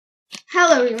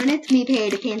Hello everyone, it's me,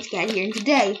 PeyTheFancyCat here, and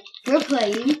today we're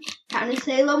playing Town of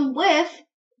Salem with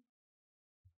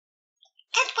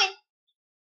Edwin.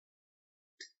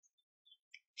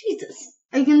 Jesus,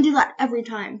 are you gonna do that every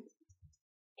time?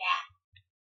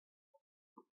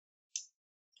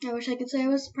 Yeah. I wish I could say I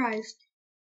was surprised.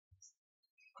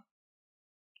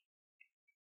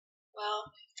 Well,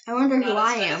 I wonder who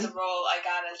I am. Not as role I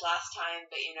got as last time,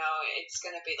 but you know, it's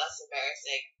gonna be less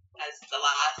embarrassing as the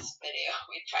last video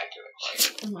we tried to record.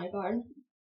 Oh my god.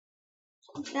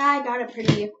 Yeah, I got it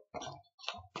pretty.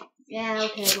 Yeah,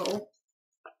 okay, roll.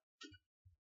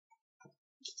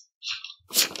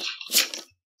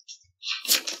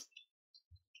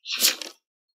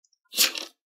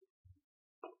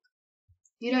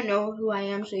 You don't know who I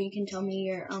am, so you can tell me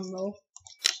your roll.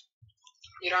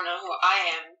 You don't know who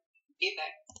I am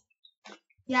either.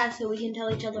 Yeah, so we can tell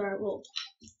each other our roll.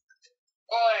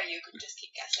 Or you could just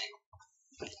keep guessing.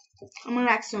 I'm gonna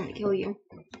accidentally kill you.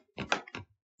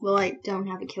 Well, I don't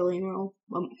have a killing roll.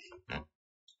 Well,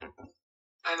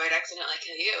 I might accidentally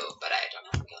kill you, but I don't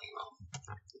have a killing roll.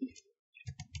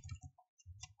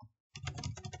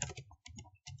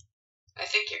 I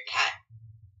think you're cat.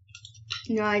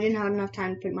 No, I didn't have enough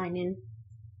time to put mine in.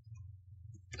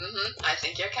 I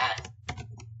think you're cat.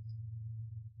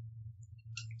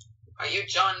 Are you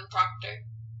John Proctor?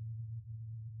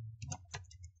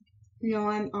 No,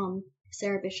 I'm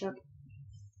Sarah Bishop.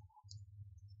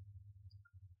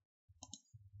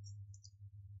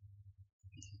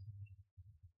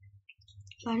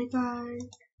 Bodyguard.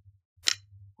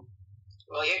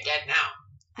 Well, you're dead now.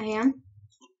 I am?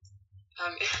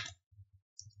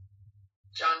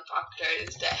 John Proctor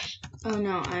is dead. Oh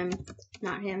no, I'm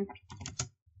not him.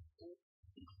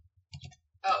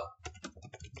 Oh.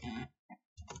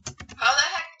 How the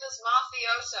heck does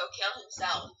Mafioso kill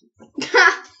himself?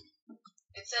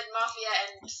 It said Mafia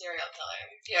and serial killer.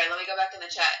 Here, let me go back in the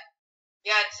chat.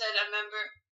 Yeah, it said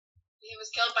he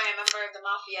was killed by a member of the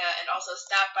Mafia and also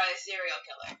stabbed by a serial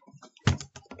killer.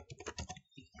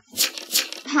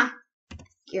 Ha!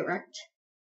 Get wrecked.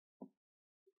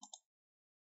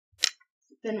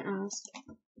 Gonna ask.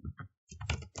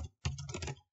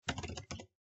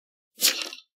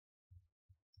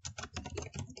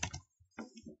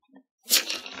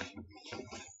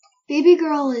 Baby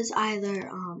girl is either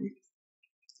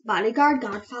bodyguard,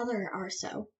 godfather, or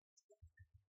arso.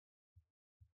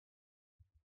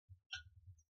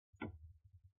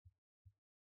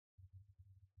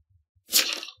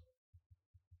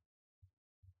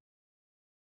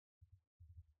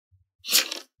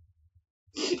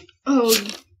 Oh.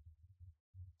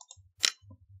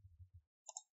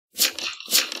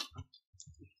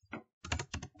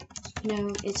 No,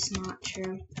 it's not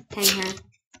true. Hang her.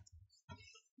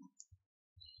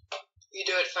 You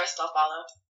do it first, I'll follow.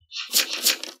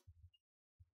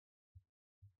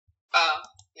 Oh,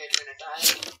 you're gonna die.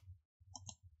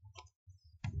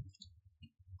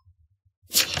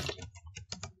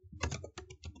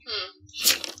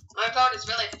 My vote is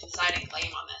really the deciding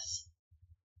claim on this.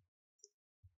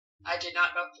 I did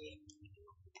not vote for you.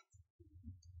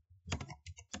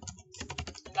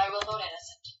 And I will vote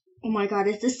innocent. Oh my god,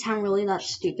 is this town really that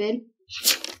stupid?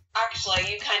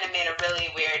 Actually, you kind of made a really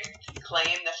weird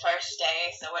claim the first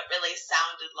day, so it really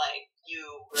sounded like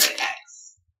you were an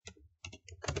X.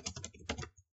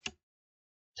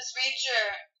 Just read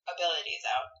your abilities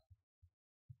out.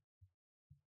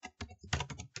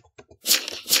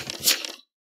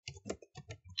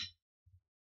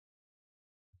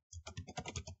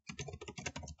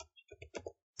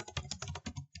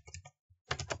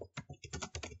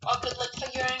 Well, good luck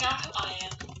figuring out who I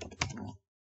am.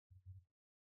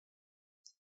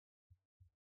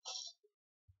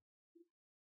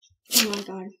 Oh my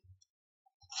god.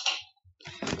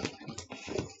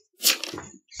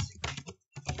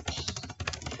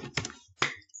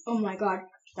 Oh my god,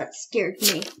 that scared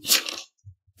me.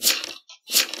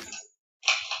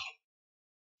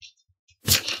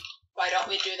 Why don't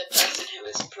we do the person who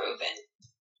is proven?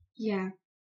 Yeah.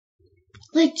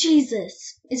 Like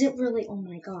Jesus. Is it really? Oh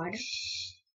my god.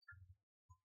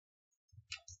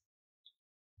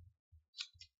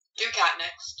 Do cat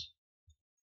next.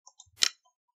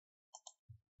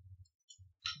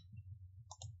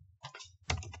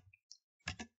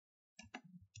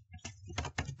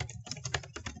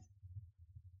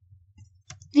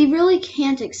 They really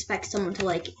can't expect someone to,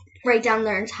 like, write down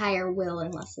their entire will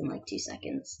in less than, like, 2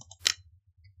 seconds.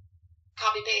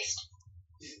 Copy paste.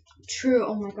 True.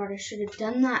 Oh my god, I should have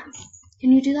done that.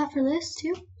 Can you do that for this,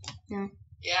 too? No.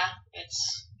 Yeah,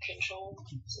 it's Control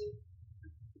C.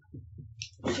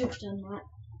 I should have done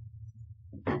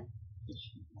that.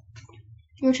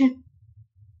 Your turn.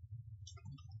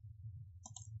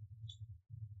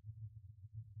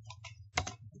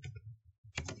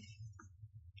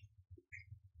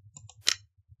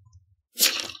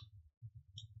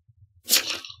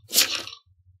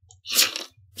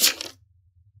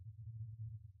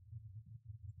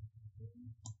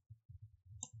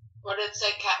 What did it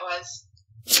say cat was?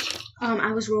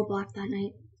 I was Roblox that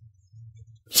night.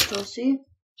 So see?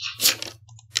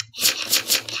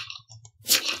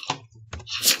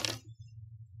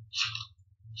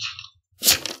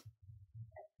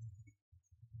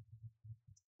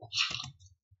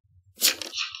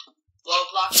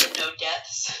 Roblox and no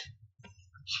deaths.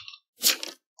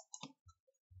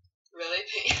 Really?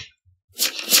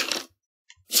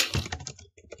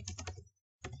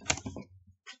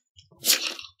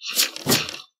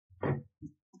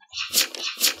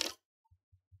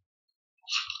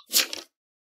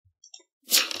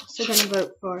 Still gonna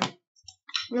vote for.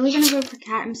 Really gonna vote for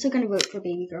Cat. I'm still gonna vote for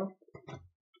Baby Girl.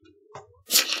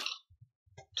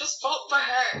 Just vote for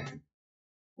her.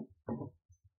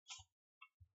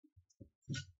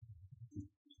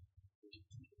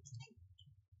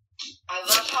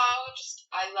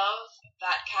 I love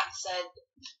that Cat said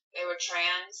they were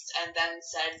trans and then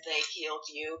said they healed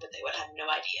you, but they would have no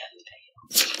idea who they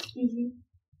healed.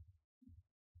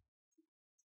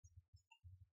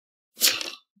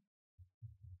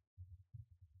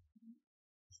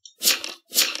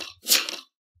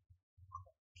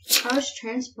 I was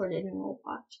transported in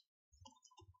Roblox.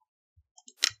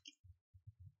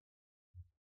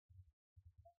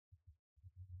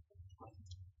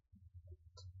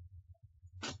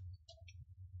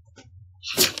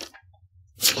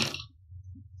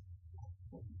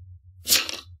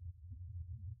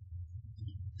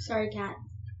 Sorry, Cat.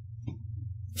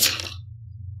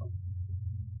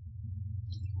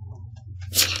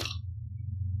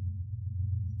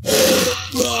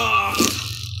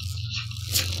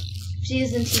 She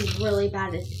isn't she's really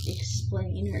bad at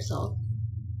explaining herself.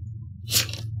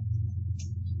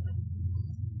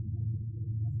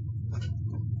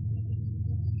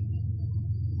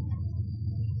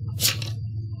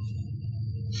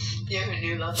 You're her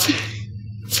new lover.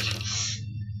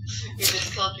 You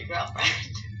just killed your girlfriend.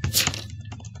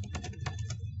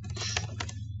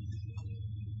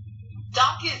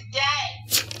 Doc is dead!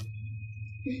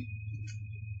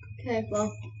 Okay,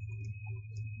 well.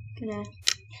 Gonna.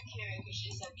 Kiri, because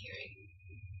she said Kiri.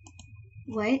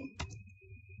 What?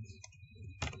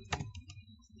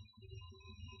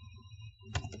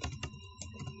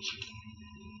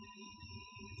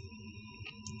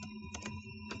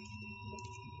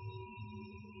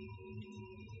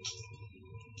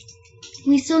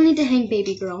 We still need to hang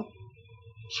Baby Girl.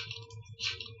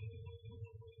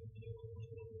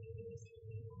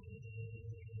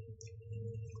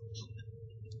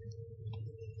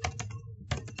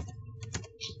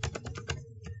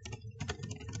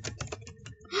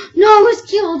 No, I was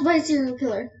killed by a serial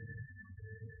killer.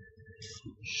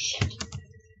 Shit.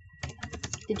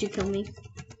 Did you kill me?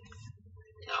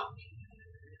 No.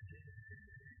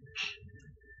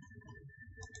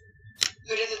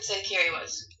 Who does it say Kiri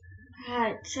was?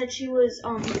 It said she was,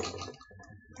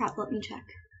 crap, let me check.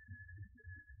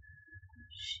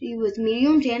 She was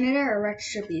medium janitor or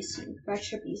retributionist.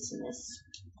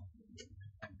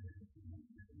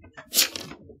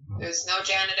 There's no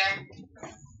janitor.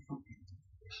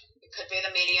 It could be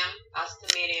the medium. Ask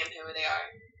the medium who they are.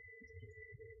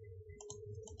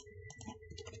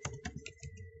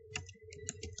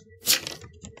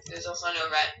 There's also no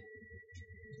red.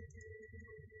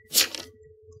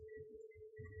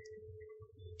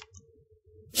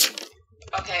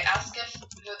 Okay, ask if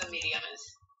who the medium is.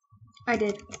 I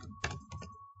did.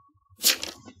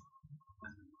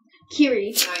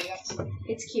 Kiri. No, you have to.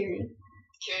 It's Kiri.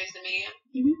 Kiri's the medium?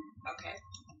 Mm-hmm. Okay.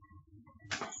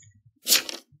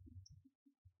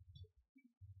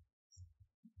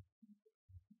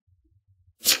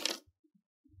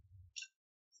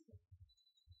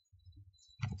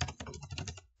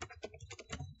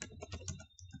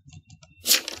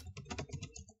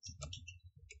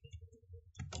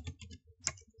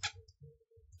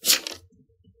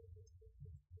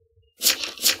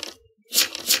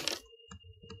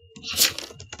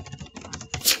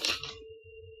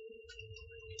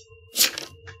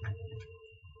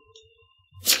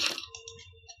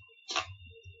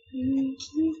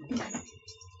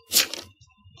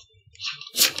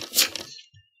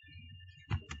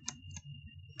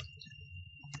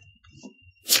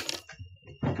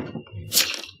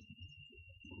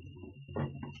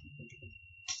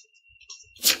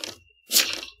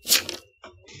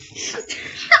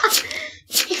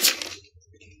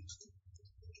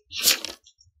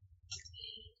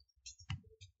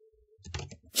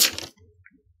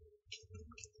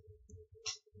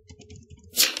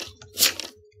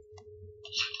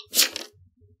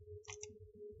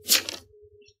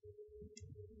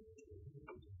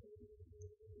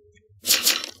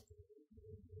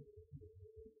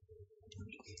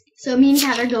 So me and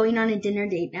Kat are going on a dinner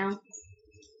date now.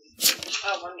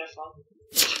 Oh, wonderful.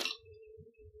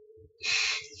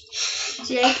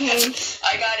 JK.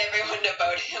 I got everyone to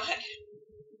vote him.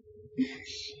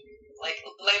 Like,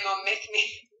 lame-o make me.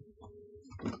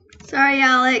 Sorry,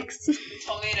 Alex. He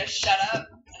told me to shut up,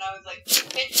 and I was like,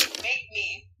 bitch, make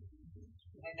me.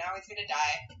 And now he's gonna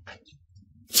die.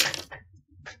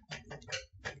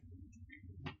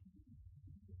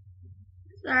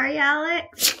 Sorry,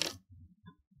 Alex.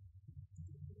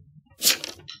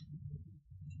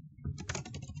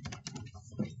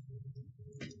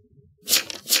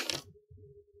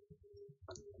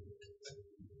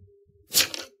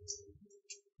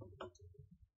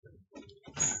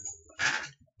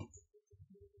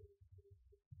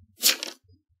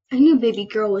 I knew baby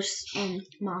girl was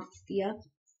Mafia.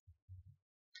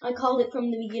 I called it from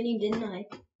the beginning, didn't I?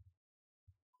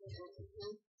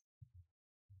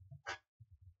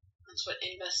 That's what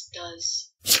Invest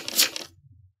does.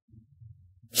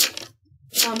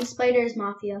 Spider is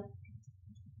Mafia.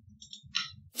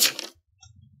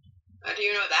 How do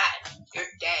you know that? You're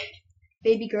dead.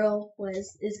 Baby girl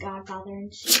is Godfather,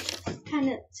 and she kind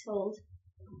of told.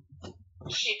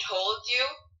 She told you?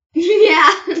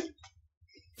 Yeah.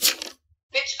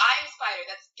 Bitch, I'm Spider.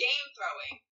 That's game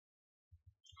throwing.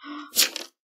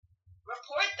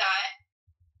 Report that.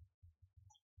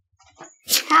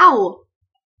 How?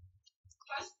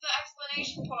 Press the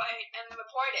exclamation point and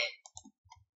report it.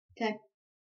 Okay.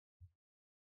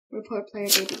 Report player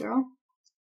baby girl.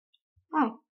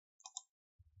 Oh.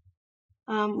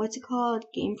 What's it called?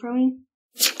 Game throwing?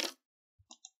 Yeah,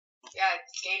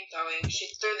 it's game throwing. She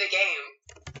threw the game.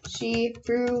 She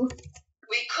threw.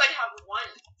 We could have won.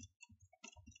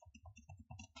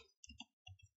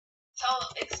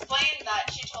 Explain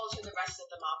that she told who the rest of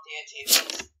the Mafia team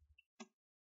was.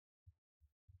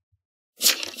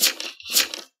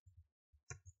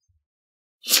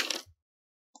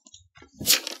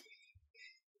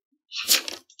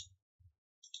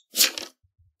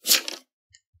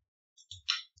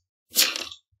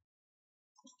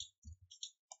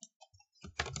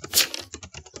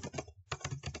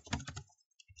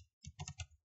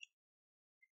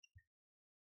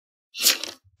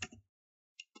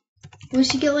 Will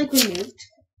she get removed?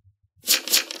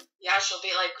 Yeah, she'll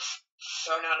be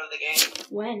thrown out of the game.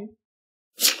 When?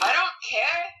 I don't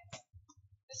care.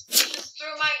 This bitch just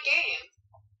threw my game.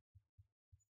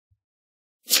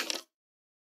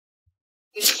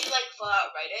 Did she full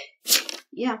out write it?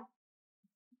 Yeah.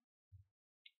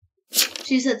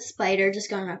 She said Spider, just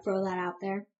gonna throw that out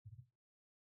there.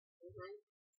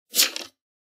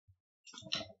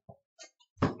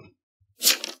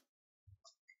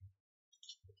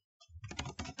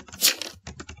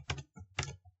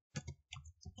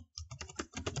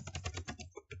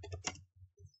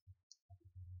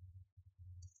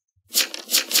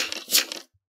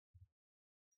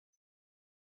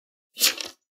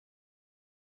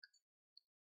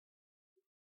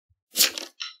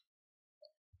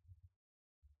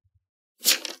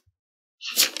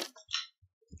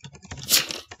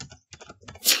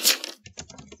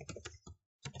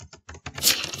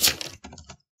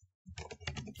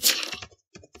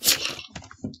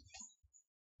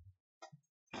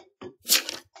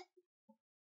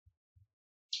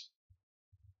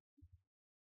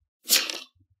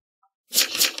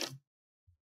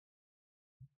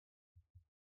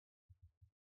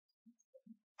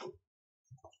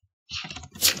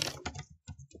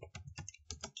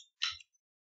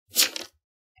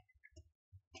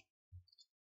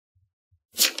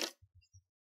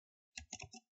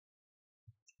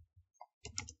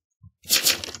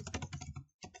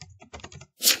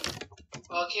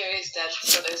 Well, Carrie's dead,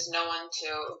 so there's no one to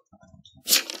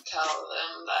tell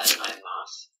them that I'm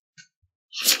off.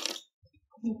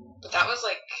 But that was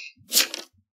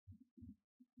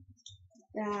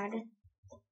bad.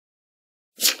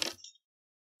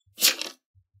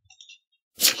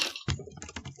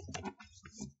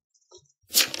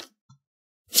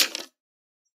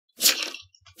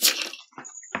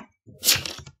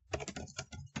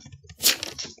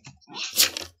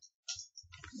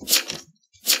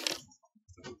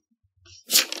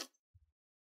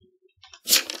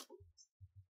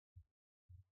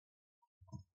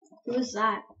 Who was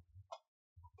that?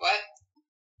 What?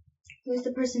 Who's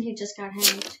the person who just got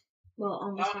hanged? Well,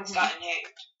 almost No got one's hanged. gotten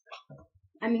hanged.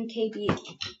 I mean, KB.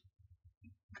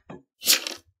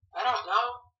 I don't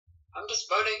know. I'm just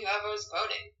voting whoever's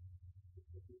voting.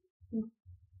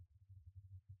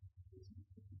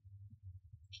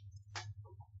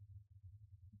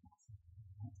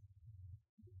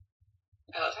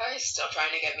 I love how he's still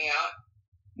trying to get me out.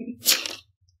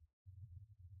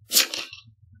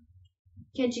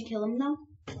 Can't you kill him though?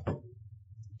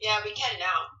 Yeah, we can now.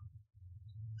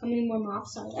 How many more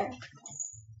moths are there?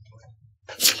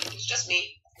 It's just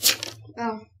me.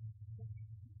 Oh.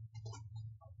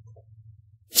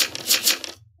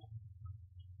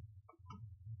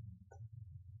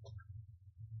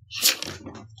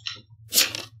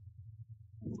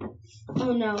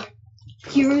 Oh no.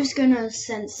 Hiro's gonna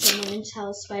send someone and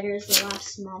tell Spider is the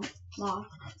last moth.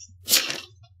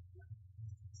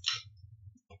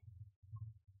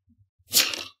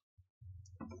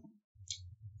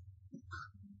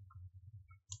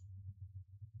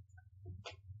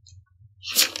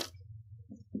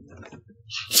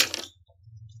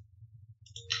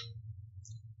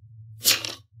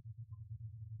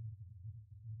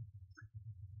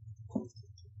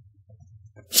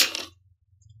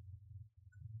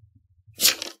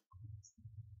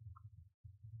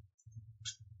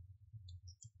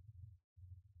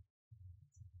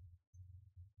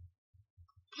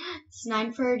 It's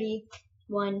 9:31.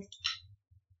 Damn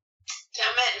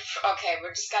it. Okay, we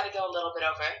just gotta go a little bit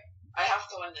over. I have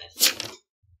to win this.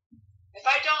 If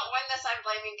I don't win this, I'm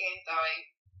blaming game throwing.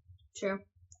 True.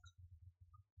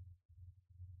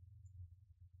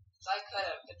 So I could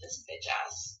have with this bitch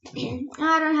ass.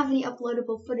 I don't have any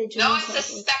uploadable footage. No one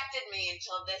suspected me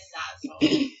until this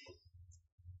asshole.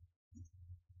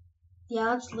 Yeah,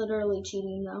 that's literally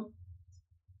cheating though.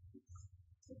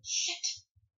 Shit.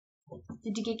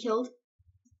 Did you get killed?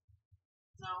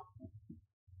 No.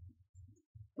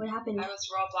 What happened? I was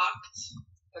roll-blocked,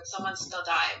 but someone still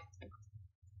died.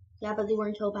 Yeah, but they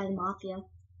weren't killed by the Mafia.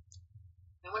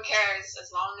 No one cares.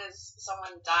 As long as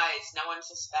someone dies, no one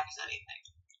suspects anything.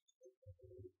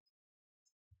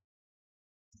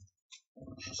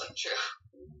 It's like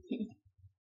true.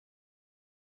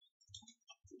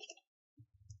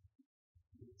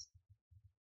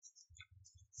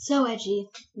 So edgy.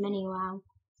 Many wow.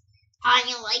 I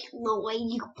like the way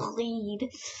you bleed.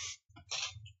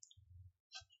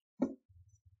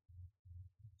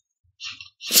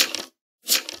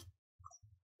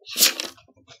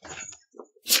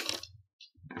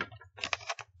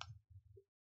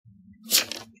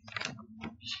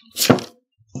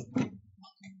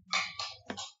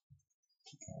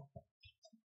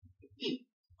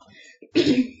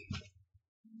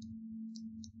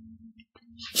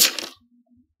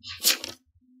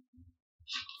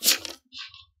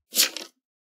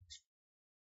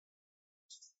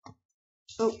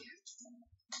 Oh.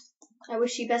 I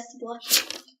wish you best of luck.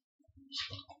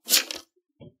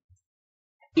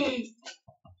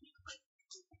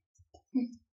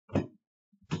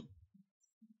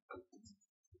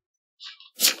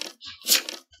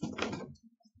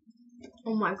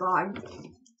 Oh my god.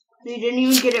 They didn't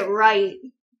even get it right.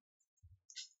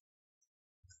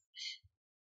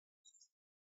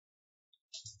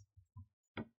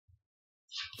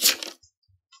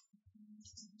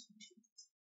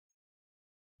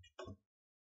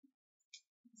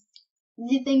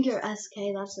 You think you're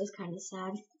SK, that's just kind of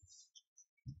sad.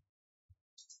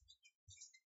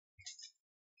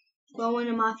 Well, when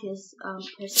a Mafia's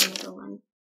person is one.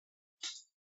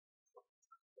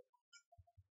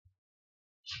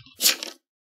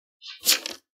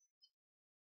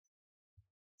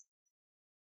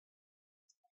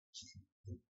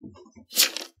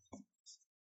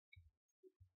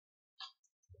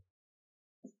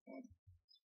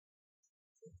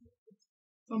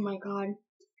 Oh my god.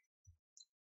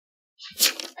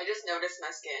 I just noticed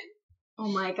my skin. Oh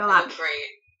my It god. looks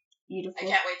great. Beautiful. I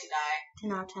can't wait to die.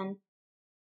 10 out of 10.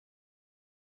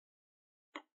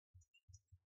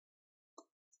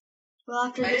 Well,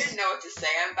 after I this. didn't know what to say.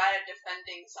 I'm bad at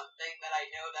defending something that I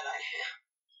know that I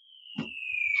am.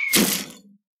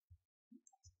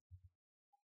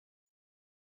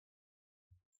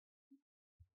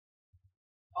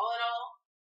 All in all,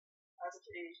 that was a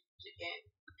pretty good game.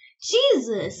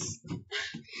 Jesus!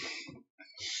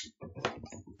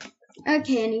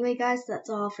 Okay, anyway, guys, that's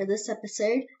all for this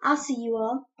episode. I'll see you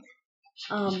all.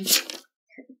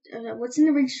 What's an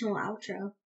original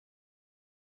outro?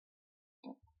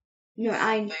 No,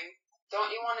 Something.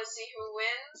 Don't you want to see who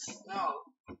wins? No.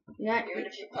 Not, Even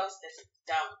if you post this, it's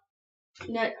dumb.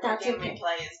 no, that's game okay. we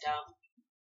play is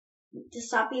dumb. Just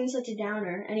stop being such a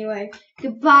downer. Anyway,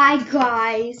 goodbye,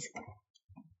 guys.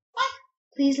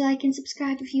 Please like and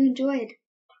subscribe if you enjoyed.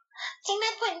 Say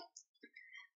my point.